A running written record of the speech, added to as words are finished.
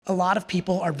A lot of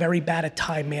people are very bad at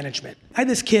time management. I had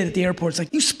this kid at the airport, it's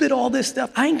like, you spit all this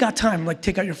stuff. I ain't got time. I'm like,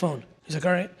 take out your phone. He's like,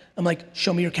 all right. I'm like,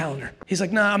 show me your calendar. He's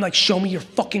like, nah. I'm like, show me your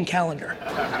fucking calendar.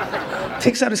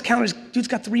 Takes out his calendar. Dude's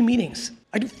got 3 meetings.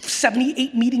 I do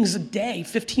 78 meetings a day,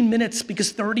 15 minutes,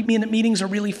 because 30-minute meetings are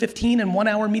really 15 and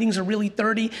 1-hour meetings are really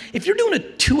 30. If you're doing a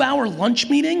 2-hour lunch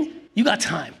meeting, you got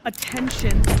time.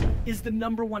 Attention is the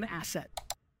 #1 asset.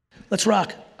 Let's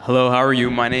rock. Hello, how are you?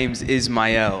 My name's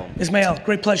Ismael. Ismael,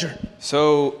 great pleasure.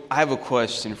 So I have a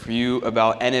question for you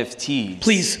about NFTs.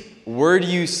 Please. Where do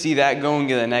you see that going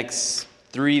in the next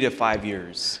 3 to 5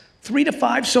 years? 3 to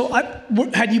 5. So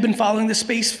had you been following this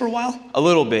space for a while? A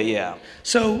little bit, yeah.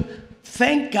 So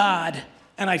thank God,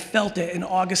 and I felt it in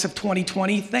August of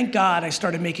 2020, thank God I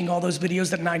started making all those videos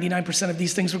that 99% of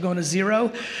these things were going to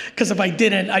zero. Because if I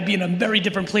didn't, I'd be in a very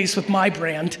different place with my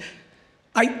brand.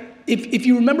 If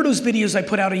you remember those videos I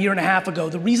put out a year and a half ago,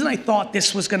 the reason I thought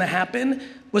this was gonna happen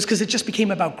was because it just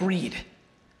became about greed.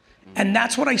 And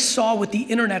that's what I saw with the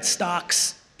internet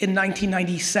stocks in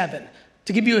 1997.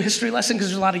 To give you a history lesson, because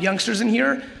there's a lot of youngsters in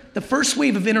here, the first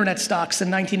wave of internet stocks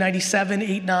in 1997,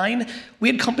 8, 9, we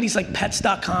had companies like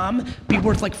Pets.com be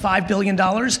worth like $5 billion,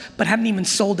 but hadn't even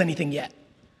sold anything yet.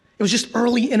 It was just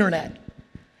early internet.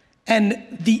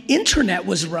 And the internet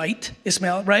was right,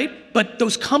 Ismael, right? But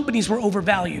those companies were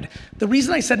overvalued. The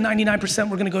reason I said 99%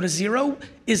 were gonna go to zero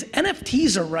is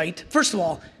NFTs are right. First of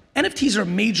all, NFTs are a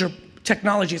major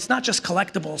technology. It's not just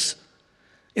collectibles.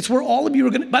 It's where all of you are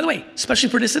gonna, by the way, especially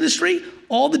for this industry,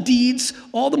 all the deeds,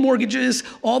 all the mortgages,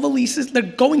 all the leases, they're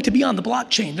going to be on the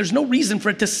blockchain. There's no reason for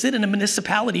it to sit in a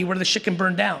municipality where the shit can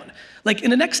burn down. Like in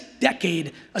the next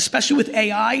decade, especially with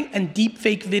AI and deep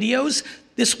fake videos,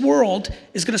 this world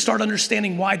is gonna start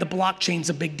understanding why the blockchain's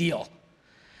a big deal.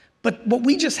 But what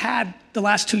we just had the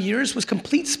last 2 years was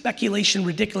complete speculation,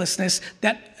 ridiculousness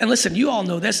that, and listen, you all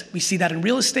know this, we see that in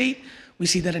real estate, we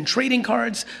see that in trading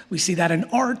cards, we see that in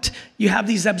art, you have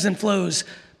these ebbs and flows.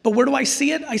 But where do I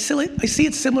see it? I see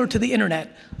it similar to the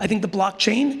internet. I think the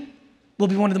blockchain will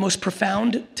be one of the most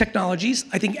profound technologies.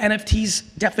 I think NFT's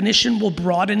definition will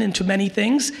broaden into many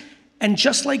things. And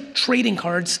just like trading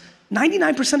cards,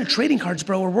 99% of trading cards,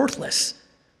 bro, are worthless.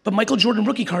 But Michael Jordan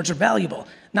rookie cards are valuable.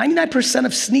 99%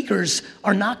 of sneakers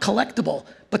are not collectible,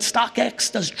 but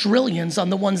StockX does trillions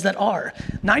on the ones that are.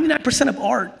 99% of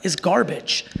art is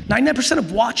garbage. 99%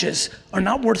 of watches are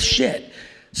not worth shit.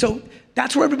 So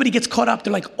that's where everybody gets caught up.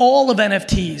 They're like, all of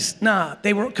NFTs. Nah,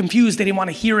 they were confused. They didn't want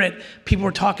to hear it. People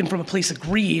were talking from a place of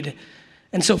greed.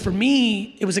 And so for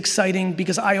me, it was exciting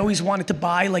because I always wanted to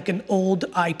buy like an old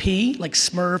IP, like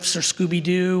Smurfs or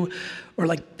Scooby-Doo, or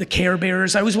like the Care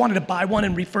Bears. I always wanted to buy one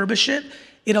and refurbish it.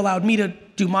 It allowed me to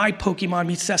do my Pokemon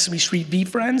meets Sesame Street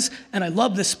V-Friends, and I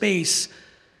love the space,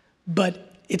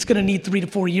 but it's gonna need 3 to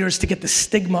 4 years to get the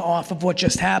stigma off of what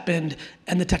just happened,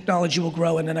 and the technology will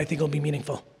grow, and then I think it'll be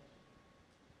meaningful.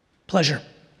 Pleasure.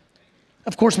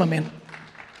 Of course, my man.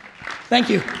 Thank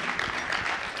you.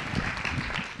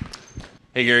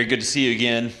 Hey Gary, good to see you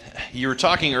again. You were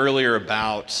talking earlier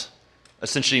about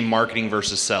essentially marketing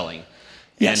versus selling.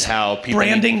 Yes. And how people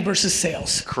branding versus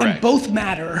sales. Correct. And both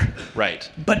matter. Right.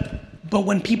 But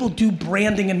when people do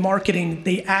branding and marketing,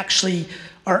 they actually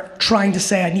are trying to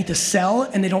say, I need to sell,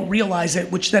 and they don't realize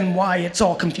it, which then why it's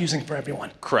all confusing for everyone.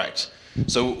 Correct.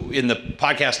 So in the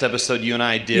podcast episode you and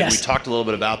I did, Yes. we talked a little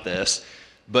bit about this,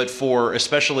 but for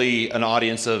especially an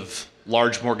audience of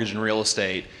large mortgage and real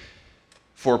estate,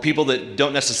 for people that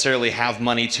don't necessarily have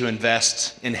money to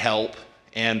invest in help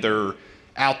and they're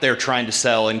out there trying to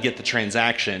sell and get the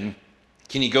transaction,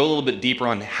 can you go a little bit deeper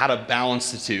on how to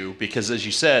balance the two? Because as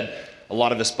you said, a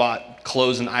lot of us bought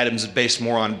clothes and items based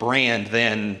more on brand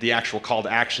than the actual call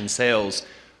to action sales.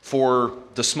 For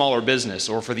the smaller business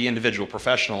or for the individual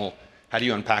professional, how do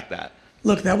you unpack that?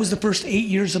 Look, that was the first 8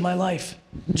 years of my life.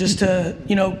 Just to,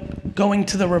 going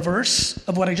to the reverse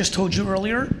of what I just told you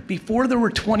earlier, before there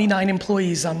were 29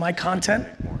 employees on my content,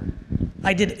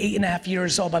 I did 8.5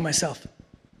 years all by myself.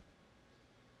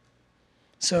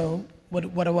 So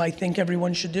what do I think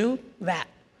everyone should do? That.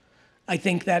 I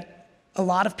think that a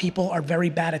lot of people are very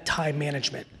bad at time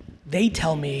management. They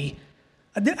tell me,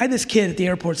 I had this kid at the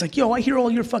airport, it's like, yo, I hear all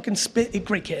your fucking spit,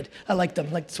 great kid, I liked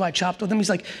him, like, that's why I chopped with him. He's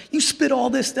like, you spit all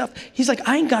this stuff. He's like,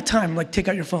 I ain't got time. I'm like, take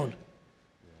out your phone.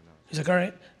 He's like, all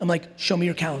right. I'm like, show me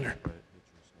your calendar.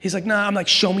 He's like, nah. I'm like,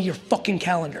 show me your fucking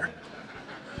calendar.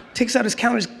 Takes out his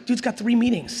calendar, dude's got 3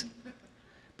 meetings.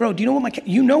 Bro, do you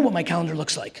know what my calendar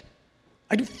looks like?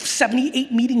 I do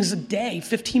 78 meetings a day,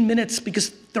 15 minutes, because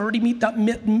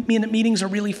 30-minute meetings are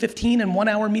really 15 and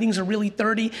 1-hour meetings are really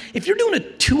 30. If you're doing a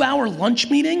 2-hour lunch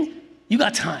meeting, you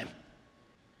got time.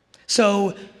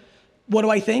 So what do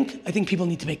I think? I think people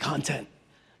need to make content.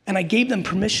 And I gave them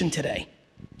permission today.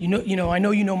 I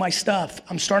know you know my stuff.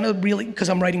 I'm starting to really, because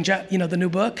I'm writing, the new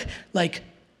book, like,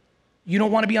 you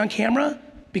don't want to be on camera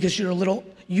because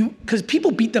because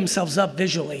people beat themselves up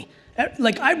visually.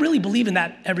 Like, I really believe in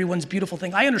that everyone's beautiful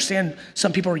thing. I understand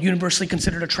some people are universally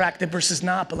considered attractive versus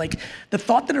not, but like, the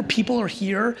thought that people are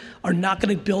here are not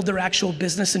gonna build their actual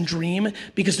business and dream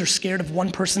because they're scared of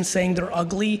one person saying they're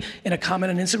ugly in a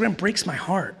comment on Instagram breaks my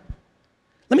heart.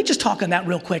 Let me just talk on that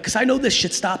real quick, because I know this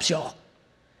shit stops y'all.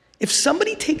 If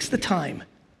somebody takes the time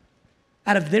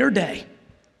out of their day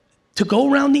to go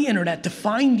around the internet to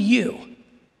find you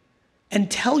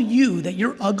and tell you that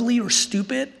you're ugly or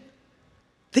stupid,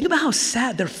 think about how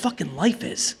sad their fucking life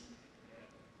is.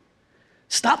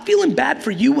 Stop feeling bad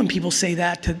for you when people say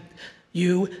that to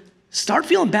you. Start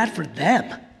feeling bad for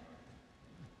them.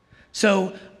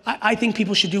 So I think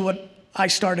people should do what I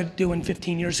started doing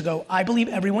 15 years ago. I believe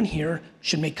everyone here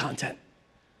should make content.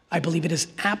 I believe it is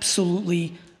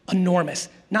absolutely enormous.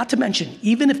 Not to mention,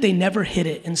 even if they never hit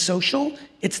it in social,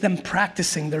 it's them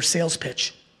practicing their sales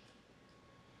pitch.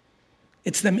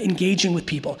 It's them engaging with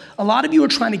people. A lot of you are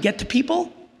trying to get to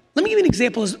people. Let me give you an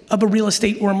example of a real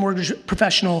estate or a mortgage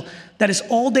professional that is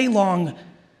all day long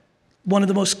one of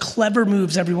the most clever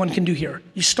moves everyone can do here.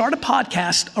 You start a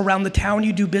podcast around the town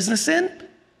you do business in,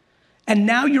 and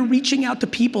now you're reaching out to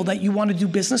people that you want to do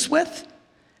business with,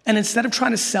 and instead of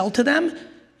trying to sell to them,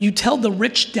 you tell the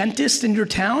rich dentist in your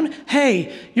town,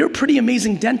 hey, you're a pretty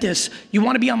amazing dentist. You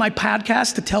want to be on my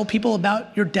podcast to tell people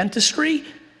about your dentistry?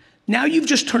 Now you've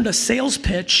just turned a sales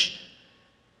pitch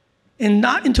and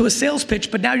not into a sales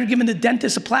pitch, but now you're giving the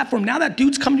dentist a platform. Now that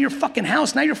dude's coming to your fucking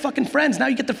house. Now you're fucking friends. Now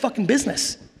you get their fucking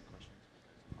business.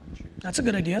 That's a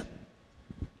good idea.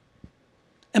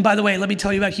 And by the way, let me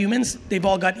tell you about humans. They've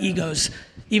all got egos.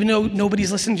 Even though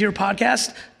nobody's listening to your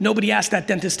podcast, nobody asked that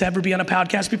dentist to ever be on a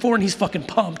podcast before, and he's fucking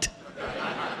pumped.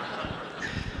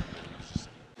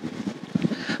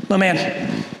 My man.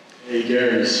 Hey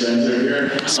Gary, Spencer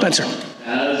here. Spencer.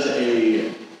 As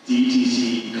a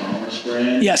DTC e-commerce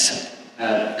brand, yes,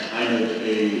 at kind of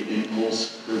a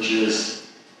impulse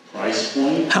purchase price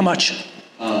point. How much?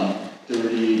 $30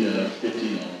 to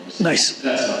 $50. Nice.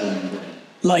 That supplement brand.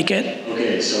 Like it.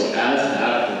 Okay, so as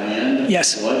that brand,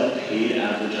 yes, what paid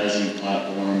advertising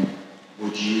platform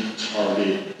would you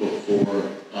target before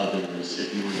others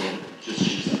if you were to just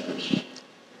choose that first one?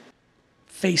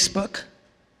 Facebook,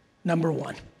 number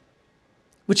one.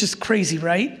 Which is crazy,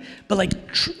 right? But like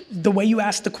the way you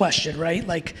asked the question, right?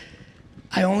 Like,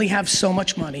 I only have so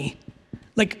much money.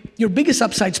 Like, your biggest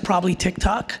upside's probably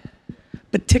TikTok,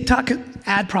 but TikTok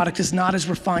ad product is not as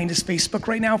refined as Facebook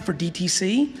right now for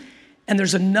DTC. And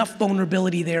there's enough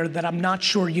vulnerability there that I'm not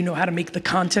sure you know how to make the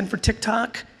content for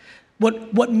TikTok.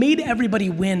 What made everybody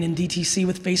win in DTC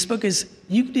with Facebook is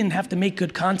you didn't have to make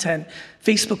good content.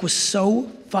 Facebook was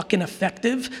so fucking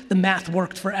effective, the math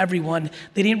worked for everyone.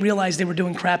 They didn't realize they were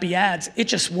doing crappy ads. It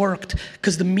just worked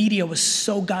because the media was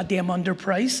so goddamn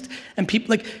underpriced. And people,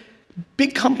 like,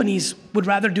 big companies would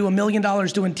rather do $1 million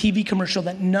doing TV commercial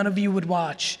that none of you would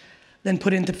watch than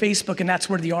put into Facebook, and that's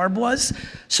where the arb was.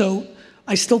 So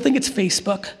I still think it's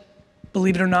Facebook,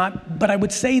 believe it or not, but I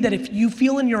would say that if you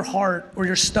feel in your heart or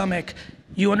your stomach,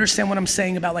 you understand what I'm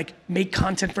saying about like make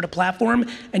content for the platform,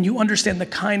 and you understand the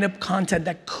kind of content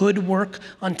that could work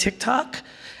on TikTok.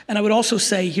 And I would also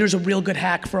say, here's a real good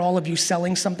hack for all of you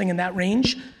selling something in that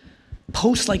range.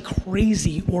 Post like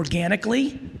crazy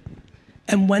organically,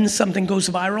 and when something goes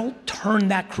viral, turn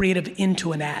that creative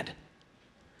into an ad.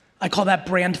 I call that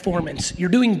brandformance. You're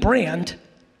doing brand,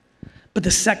 but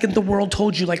the second the world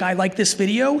told you, like, I like this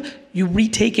video, you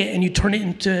retake it and you turn it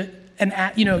into an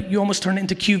ad, you almost turn it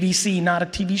into QVC, not a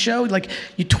TV show. Like,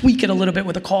 you tweak it a little bit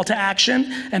with a call to action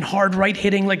and hard right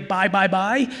hitting, like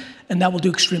buy, and that will do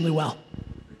extremely well.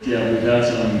 Yeah, we've had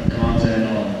some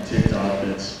content on TikTok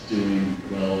that's doing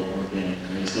well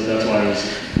organically, so that's why I was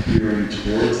veering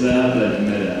towards that, but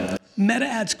Meta ads. Meta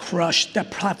ads crushed. That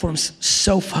platform's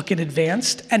so fucking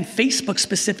advanced. And Facebook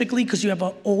specifically, because you have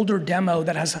an older demo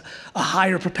that has a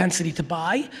higher propensity to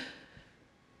buy.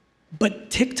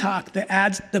 But TikTok, the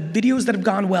ads, the videos that have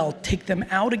gone well, take them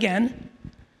out again,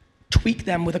 tweak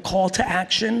them with a call to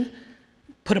action,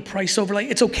 put a price overlay.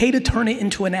 It's okay to turn it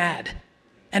into an ad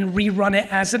and rerun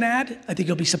it as an ad. I think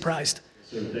you'll be surprised.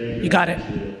 So thank you. You got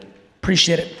it.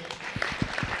 Appreciate it.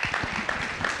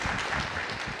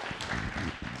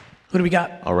 Who do we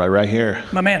got? All right, right here.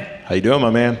 My man. How you doing, my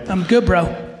man? I'm good, bro.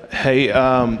 Hey,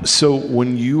 so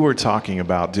when you were talking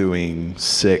about doing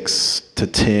 6 to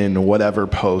 10 whatever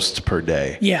posts per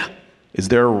day, yeah, is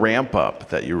there a ramp up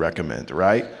that you recommend,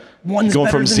 right? One's Going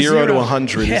better from than 0 to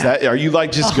 100. Yeah. Is that, are you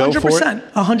like, just go for it?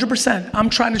 100%. I'm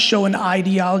trying to show an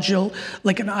ideal,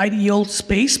 like an ideal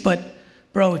space, but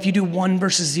bro, if you do 1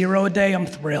 versus 0 a day, I'm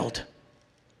thrilled.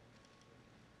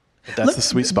 That's the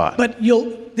sweet spot. But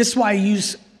this is why I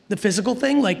use the physical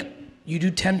thing. Like, you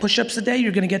do 10 push-ups a day,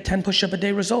 you're gonna get 10 push-up a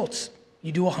day results.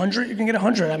 You do 100, you're gonna get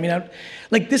 100. I mean,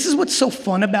 like, this is what's so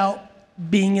fun about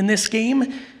being in this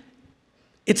game.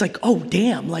 It's like, oh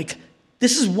damn, like,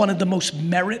 this is one of the most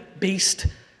merit-based,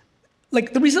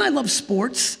 like, the reason I love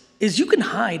sports is you can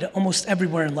hide almost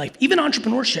everywhere in life, even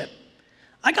entrepreneurship.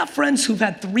 I got friends who've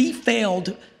had 3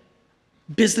 failed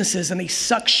businesses and they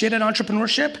suck shit at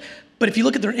entrepreneurship, but if you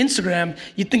look at their Instagram,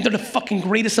 you'd think they're the fucking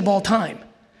greatest of all time.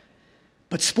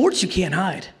 But sports, you can't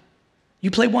hide. You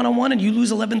play one-on-one and you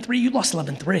lose 11-3, you lost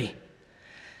 11-3.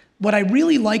 What I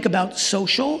really like about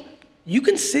social, you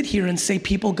can sit here and say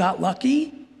people got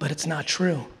lucky, but it's not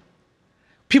true.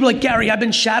 People are like, Gary, I've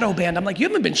been shadow banned. I'm like, you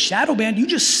haven't been shadow banned, you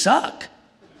just suck.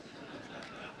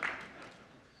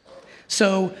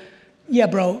 So, yeah,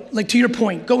 bro, like, to your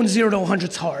point, going 0 to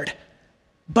 100's hard.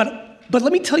 But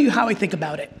let me tell you how I think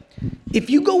about it. If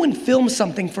you go and film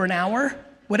something for an hour,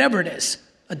 whatever it is,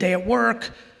 a day at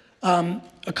work,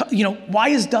 why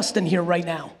is Dustin here right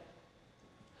now?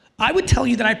 I would tell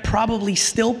you that I probably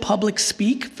still public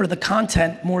speak for the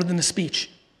content more than the speech.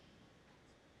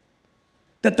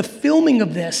 That the filming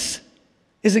of this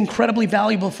is incredibly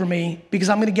valuable for me because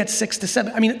I'm gonna get 6 to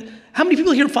 7. I mean, how many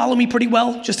people here follow me pretty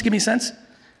well, just to give me a sense?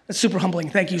 That's super humbling,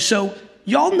 thank you. So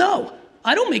y'all know,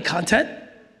 I don't make content.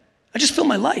 I just film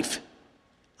my life.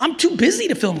 I'm too busy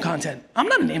to film content. I'm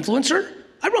not an influencer.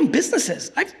 I run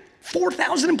businesses. I have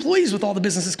 4,000 employees with all the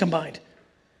businesses combined.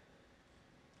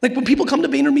 Like, when people come to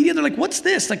VaynerMedia, they're like, what's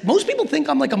this? Like, most people think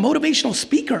I'm like a motivational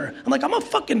speaker. I'm like, I'm a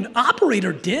fucking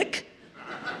operator, dick.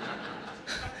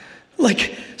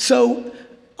 Like, so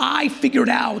I figured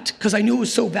out, because I knew it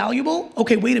was so valuable,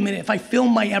 okay, wait a minute, if I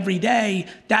film my everyday,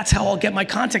 that's how I'll get my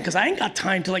content, because I ain't got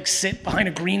time to like sit behind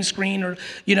a green screen or,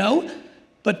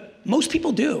 but most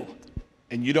people do.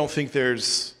 And you don't think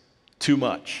there's too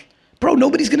much? Bro,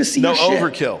 nobody's gonna see your shit. No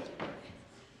overkill?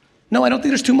 No, I don't think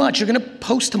there's too much. You're gonna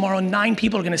post tomorrow, 9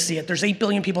 people are gonna see it. There's 8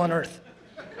 billion people on Earth.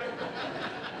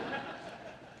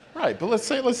 Right, but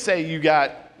let's say you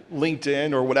got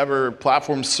LinkedIn or whatever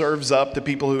platform serves up to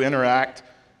people who interact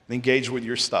and engage with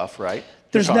your stuff, right?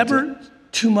 There's never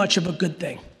too much of a good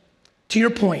thing. To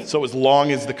your point. So as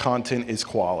long as the content is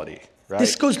quality, right?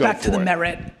 This goes back to the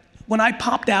merit. When I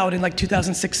popped out in like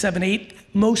 2006, 7,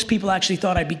 8, most people actually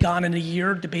thought I'd be gone in a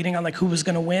year debating on like who was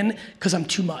gonna win, because I'm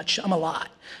too much, I'm a lot.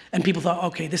 And people thought,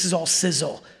 okay, this is all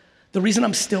sizzle. The reason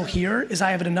I'm still here is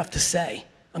I have enough to say.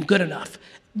 I'm good enough.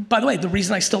 By the way, the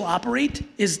reason I still operate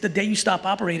is the day you stop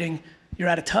operating, you're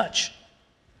out of touch.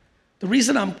 The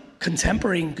reason I'm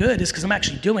contemporary and good is because I'm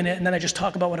actually doing it, and then I just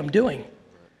talk about what I'm doing.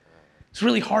 It's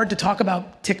really hard to talk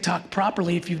about TikTok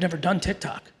properly if you've never done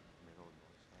TikTok.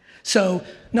 So,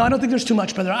 no, I don't think there's too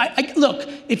much, brother. Look,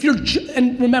 if you're,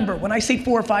 and remember, when I say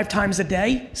 4 or 5 times a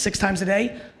day, 6 times a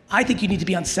day, I think you need to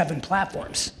be on 7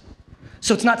 platforms.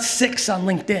 So it's not 6 on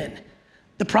LinkedIn.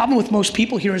 The problem with most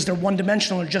people here is they're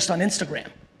one-dimensional or just on Instagram.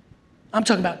 I'm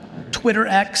talking about Twitter,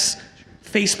 X,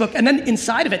 Facebook, and then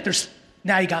inside of it, there's,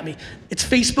 now you got me. It's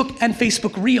Facebook and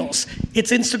Facebook Reels.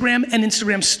 It's Instagram and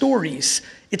Instagram Stories.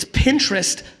 It's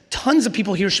Pinterest. Tons of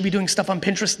people here should be doing stuff on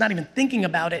Pinterest, not even thinking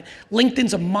about it.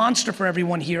 LinkedIn's a monster for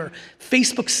everyone here.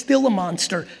 Facebook's still a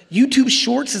monster. YouTube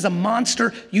Shorts is a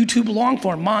monster. YouTube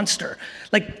Longform, monster.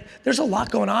 Like, there's a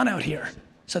lot going on out here.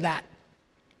 So that,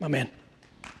 my man.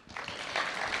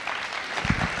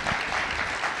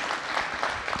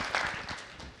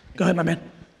 Go ahead, my man.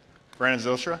 Brandon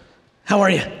Zylstra. How are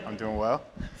you? I'm doing well.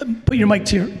 Put your mic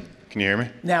to your, Can you hear me?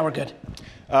 now we're good.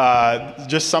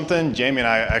 Just something Jamie and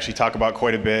I actually talk about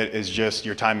quite a bit is just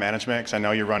your time management, because I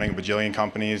know you're running a bajillion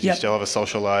companies, you Yep. still have a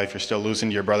social life, you're still losing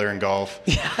to your brother in golf.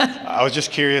 I was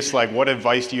just curious, like, what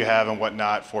advice do you have and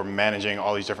whatnot for managing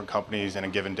all these different companies in a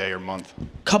given day or month?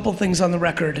 Couple things on the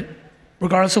record.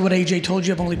 Regardless of what AJ told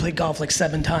you, I've only played golf like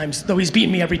 7 times, though he's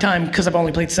beaten me every time because I've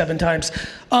only played 7 times.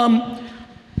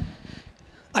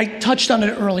 I touched on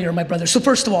it earlier, my brother. So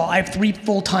first of all, I have 3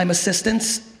 full-time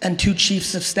assistants and 2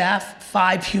 chiefs of staff,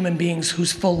 5 human beings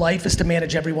whose full life is to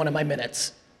manage every one of my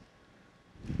minutes.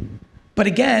 But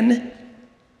again,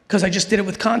 because I just did it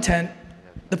with content,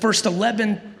 the first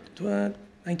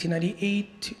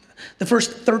 1998, the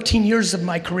first 13 years of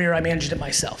my career, I managed it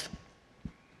myself.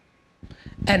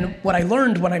 And what I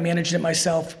learned when I managed it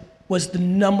myself was the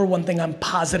 #1 thing I'm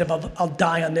positive of, I'll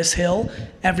die on this hill,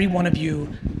 every one of you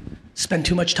spend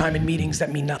too much time in meetings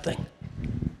that mean nothing.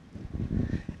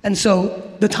 And so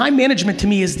the time management to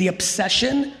me is the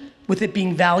obsession with it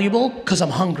being valuable because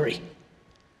I'm hungry.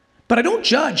 But I don't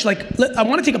judge. Like, I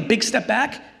want to take a big step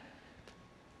back.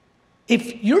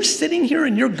 If you're sitting here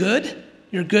and you're good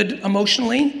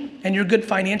emotionally, and you're good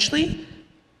financially,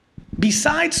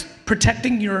 besides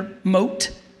protecting your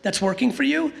moat that's working for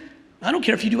you, I don't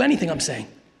care if you do anything I'm saying.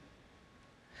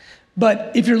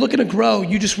 But if you're looking to grow,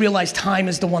 you just realize time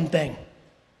is the one thing.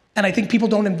 And I think people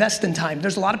don't invest in time.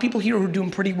 There's a lot of people here who are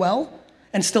doing pretty well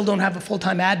and still don't have a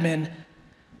full-time admin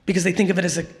because they think of it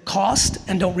as a cost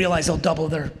and don't realize they'll double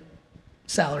their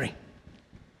salary.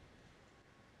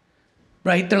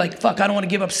 Right? They're like, fuck, I don't want to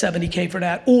give up 70K for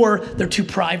that. Or they're too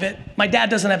private. My dad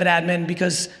doesn't have an admin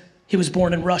because he was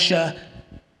born in Russia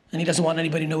and he doesn't want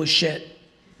anybody to know his shit.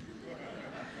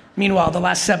 Meanwhile, the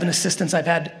last 7 assistants I've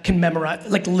had can memorize,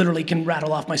 like literally can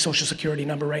rattle off my social security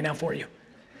number right now for you.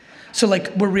 So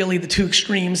like, we're really the two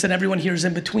extremes and everyone here is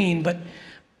in between, but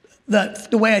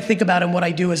the way I think about it and what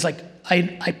I do is like,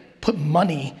 I put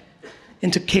money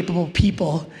into capable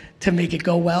people to make it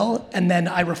go well, and then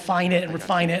I refine it and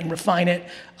refine it and refine it.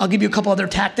 I'll give you a couple other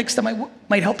tactics that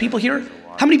might help people here.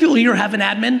 How many people here have an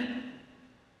admin?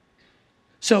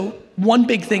 So one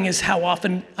big thing is how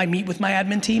often I meet with my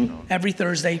admin team every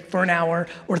Thursday for an hour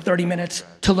or 30 minutes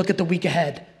to look at the week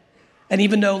ahead. And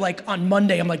even though like on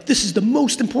Monday, I'm like, this is the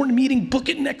most important meeting, book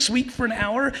it next week for an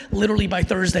hour, literally by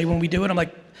Thursday when we do it, I'm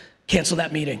like, cancel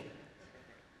that meeting.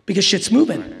 Because shit's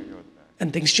moving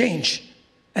and things change.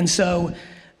 And so,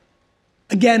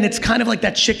 again, it's kind of like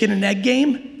that chicken and egg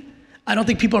game. I don't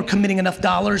think people are committing enough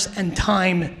dollars and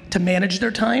time to manage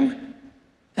their time.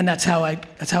 And that's how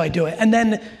I do it. And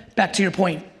then back to your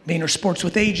point, Vayner Sports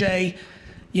with AJ,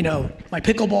 you know, my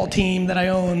pickleball team that I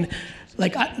own,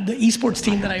 like the esports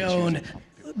team that I own,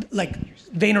 like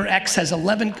VaynerX has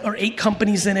 11 or 8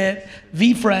 companies in it,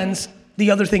 VeeFriends.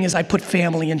 The other thing is I put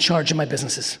family in charge of my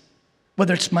businesses.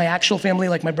 Whether it's my actual family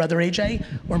like my brother AJ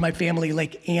or my family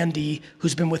like Andy,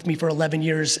 who's been with me for 11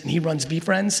 years and he runs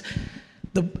VeeFriends.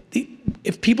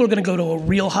 If people are gonna go to a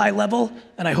real high level,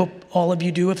 and I hope all of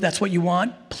you do if that's what you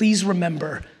want, please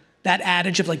remember that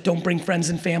adage of like don't bring friends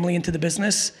and family into the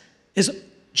business is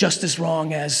just as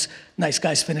wrong as nice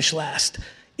guys finish last.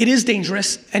 It is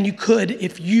dangerous, and you could,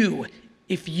 if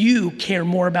you care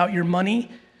more about your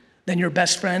money than your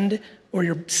best friend or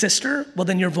your sister, well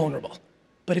then you're vulnerable.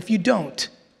 But if you don't,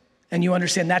 and you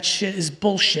understand that shit is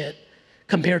bullshit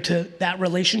compared to that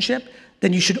relationship,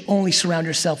 then you should only surround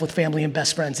yourself with family and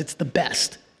best friends. It's the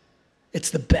best.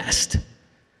 It's the best.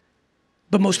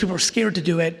 But most people are scared to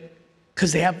do it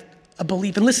because they have a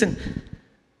belief. And listen,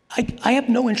 I have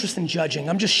no interest in judging.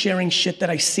 I'm just sharing shit that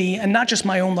I see, and not just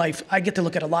my own life. I get to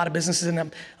look at a lot of businesses, and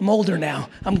I'm older now.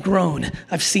 I'm grown.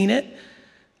 I've seen it.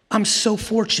 I'm so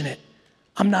fortunate.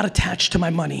 I'm not attached to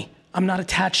my money. I'm not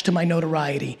attached to my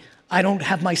notoriety. I don't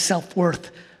have my self-worth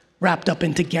wrapped up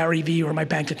into Gary Vee or my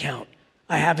bank account.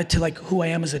 I have it to like who I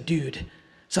am as a dude.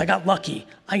 So I got lucky.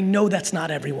 I know that's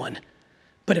not everyone.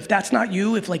 But if that's not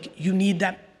you, if like you need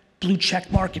that blue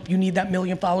check mark, if you need that 1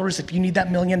 million followers, if you need that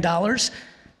 $1 million,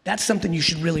 that's something you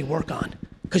should really work on,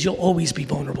 because you'll always be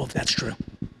vulnerable if that's true.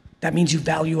 That means you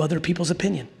value other people's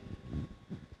opinion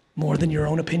more than your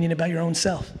own opinion about your own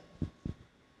self.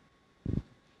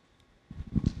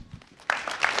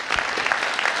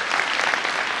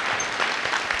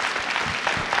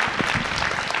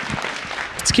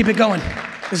 Let's keep it going.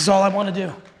 This is all I want to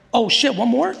do. Oh shit, one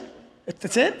more?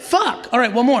 That's it? Fuck. All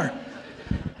right, one more.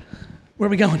 Where are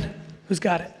we going? Who's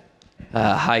got it?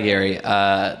 Hi, Gary.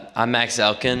 I'm Max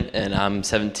Elkin, and I'm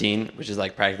 17, which is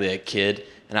like practically a kid.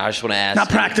 And I just want to ask. Not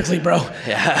practically, bro.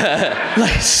 Yeah.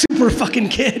 Like super fucking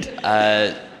kid.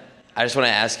 I just want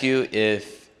to ask you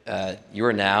if you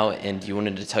were now and you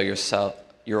wanted to tell yourself,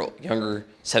 your younger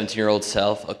 17-year-old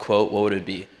self, a quote, what would it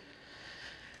be?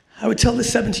 I would tell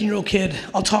this 17-year-old kid,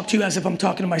 I'll talk to you as if I'm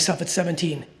talking to myself at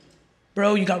 17.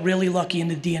 Bro, you got really lucky in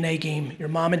the DNA game. Your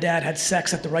mom and dad had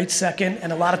sex at the right second,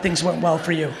 and a lot of things went well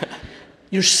for you.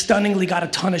 You're stunningly got a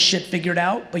ton of shit figured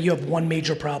out, but you have one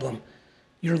major problem.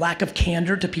 Your lack of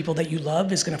candor to people that you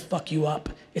love is gonna fuck you up.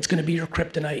 It's gonna be your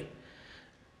kryptonite.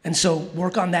 And so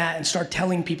work on that and start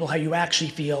telling people how you actually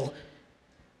feel,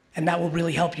 and that will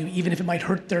really help you. Even if it might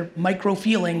hurt their micro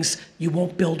feelings, you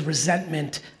won't build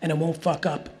resentment and it won't fuck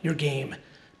up your game.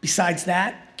 Besides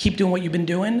that, keep doing what you've been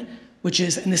doing, which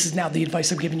is, and this is now the advice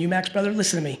I'm giving you, Max, brother,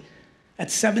 listen to me. At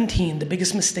 17, the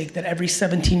biggest mistake that every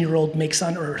 17-year-old makes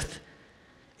on earth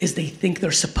is they think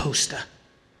they're supposed to.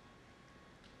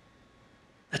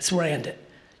 That's where I end it.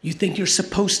 You think you're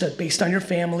supposed to, based on your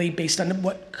family, based on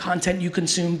what content you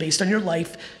consume, based on your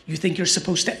life, you think you're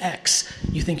supposed to X,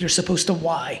 you think you're supposed to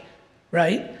Y,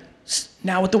 right?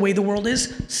 Now with the way the world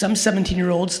is, some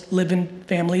 17-year-olds live in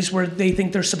families where they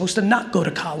think they're supposed to not go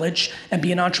to college and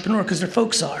be an entrepreneur because their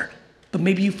folks are. But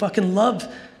maybe you fucking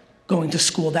love going to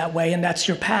school that way and that's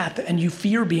your path, and you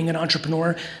fear being an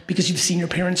entrepreneur because you've seen your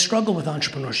parents struggle with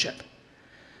entrepreneurship.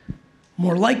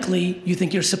 More likely, you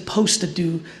think you're supposed to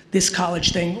do this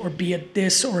college thing or be a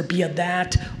this or be a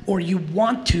that, or you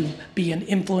want to be an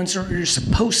influencer or you're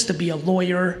supposed to be a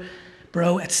lawyer.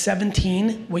 Bro, at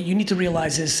 17, what you need to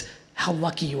realize is how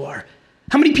lucky you are.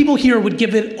 How many people here would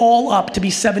give it all up to be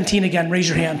 17 again? Raise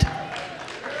your hand.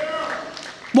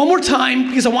 One more time,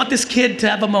 because I want this kid to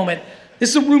have a moment. This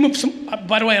is a room of some,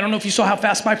 by the way, I don't know if you saw how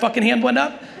fast my fucking hand went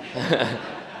up.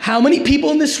 How many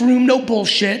people in this room, no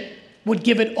bullshit, would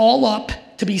give it all up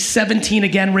to be 17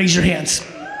 again? Raise your hands.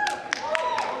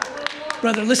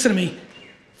 Brother, listen to me.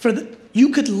 You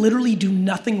could literally do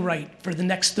nothing right for the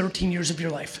next 13 years of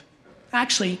your life.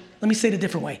 Actually, let me say it a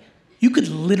different way. You could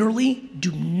literally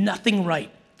do nothing right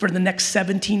for the next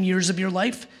 17 years of your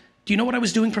life. Do you know what I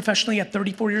was doing professionally at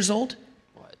 34 years old?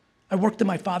 What? I worked in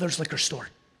my father's liquor store.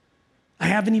 I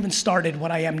haven't even started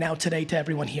what I am now today to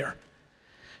everyone here.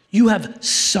 You have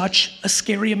such a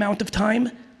scary amount of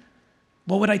time.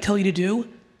 What would I tell you to do?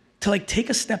 To take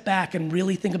a step back and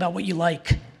really think about what you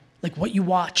like what you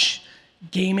watch,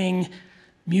 gaming,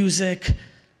 music,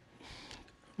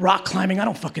 rock climbing, I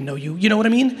don't fucking know you. You know what I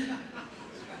mean?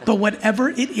 But whatever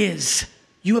it is,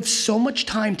 you have so much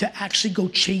time to actually go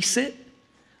chase it.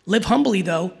 Live humbly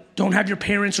though. Don't have your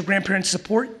parents or grandparents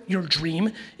support your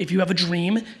dream. If you have a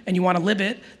dream and you want to live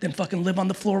it, then fucking live on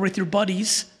the floor with your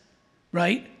buddies,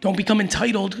 right? Don't become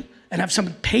entitled and have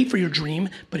someone pay for your dream.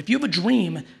 But if you have a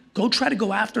dream, go try to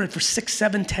go after it for 6,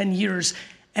 7, 10 years.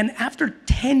 And after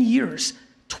 10 years,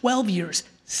 12 years,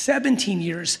 17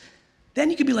 years, then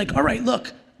you could be like, all right,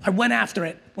 look, I went after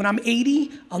it. When I'm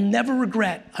 80, I'll never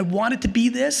regret. I wanted to be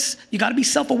this. You gotta be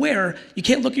self-aware. You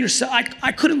can't look at yourself.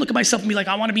 I couldn't look at myself and be like,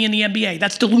 I wanna be in the NBA.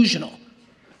 That's delusional.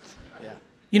 Yeah.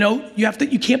 You know,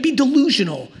 you can't be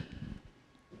delusional,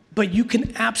 but you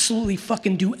can absolutely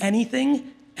fucking do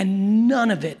anything, and none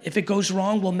of it, if it goes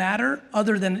wrong, will matter,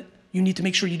 other than you need to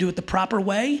make sure you do it the proper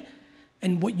way.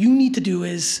 And what you need to do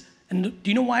is, and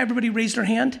do you know why everybody raised their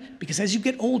hand? Because as you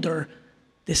get older,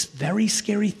 this very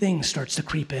scary thing starts to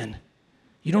creep in.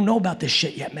 You don't know about this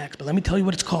shit yet, Max, but let me tell you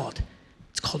what it's called.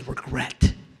 It's called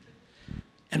regret.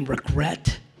 And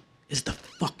regret is the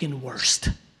fucking worst.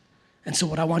 And so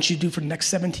what I want you to do for the next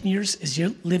 17 years is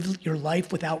you live your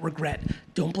life without regret.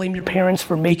 Don't blame your parents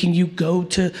for making you go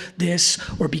to this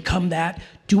or become that.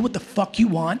 Do what the fuck you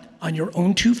want on your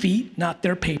own 2 feet, not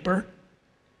their paper.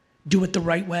 Do it the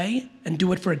right way and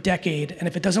do it for a decade. And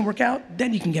if it doesn't work out,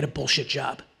 then you can get a bullshit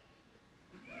job.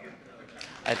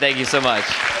 I thank you so much.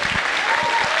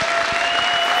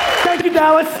 Thank you,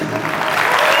 Dallas.